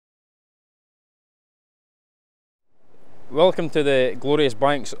Welcome to the glorious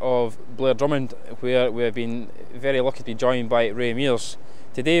banks of Blair Drummond, where we have been very lucky to be joined by Ray Mears.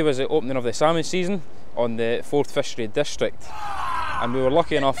 Today was the opening of the salmon season on the 4th Fishery District, and we were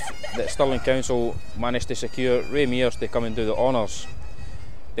lucky enough that Stirling Council managed to secure Ray Mears to come and do the honours.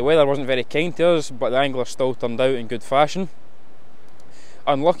 The weather wasn't very kind to us, but the anglers still turned out in good fashion.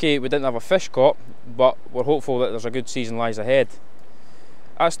 Unlucky we didn't have a fish caught, but we're hopeful that there's a good season lies ahead.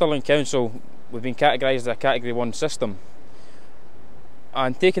 At Stirling Council, we've been categorised as a Category 1 system.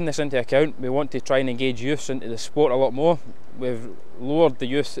 And taking this into account, we want to try and engage youths into the sport a lot more. We've lowered the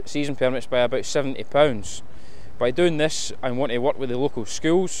youth season permits by about £70. By doing this, I want to work with the local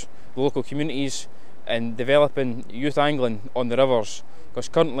schools, the local communities, and developing youth angling on the rivers, because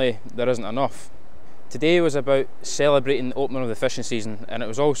currently there isn't enough. Today was about celebrating the opening of the fishing season, and it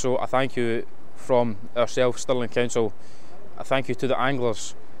was also a thank you from ourselves, Stirling Council, a thank you to the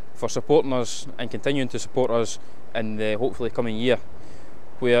anglers for supporting us and continuing to support us in the hopefully coming year,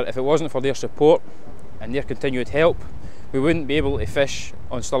 where if it wasn't for their support and their continued help, we wouldn't be able to fish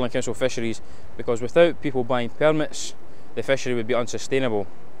on Stirling Council fisheries, because without people buying permits, the fishery would be unsustainable.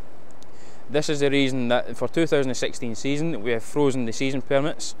 This is the reason that for 2016 season, we have frozen the season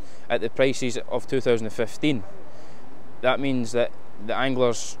permits at the prices of 2015. That means that the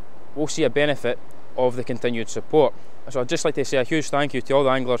anglers will see a benefit of the continued support. So I'd just like to say a huge thank you to all the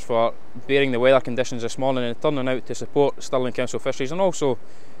anglers for bearing the weather conditions this morning and turning out to support Stirling Council fisheries, and also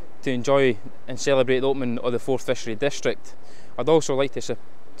to enjoy and celebrate the opening of the 4th Fishery District. I'd also like to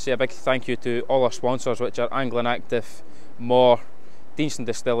say a big thank you to all our sponsors, which are Angling Active, Moore, Deanston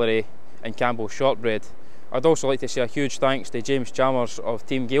Distillery and Campbell's Shortbread. I'd also like to say a huge thanks to James Chalmers of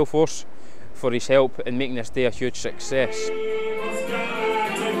Team Gale Force for his help in making this day a huge success.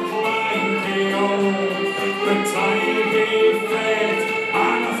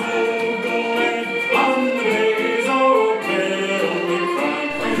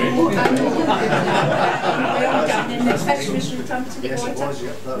 Yes, it was,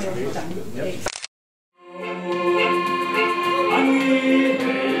 yeah, that's great.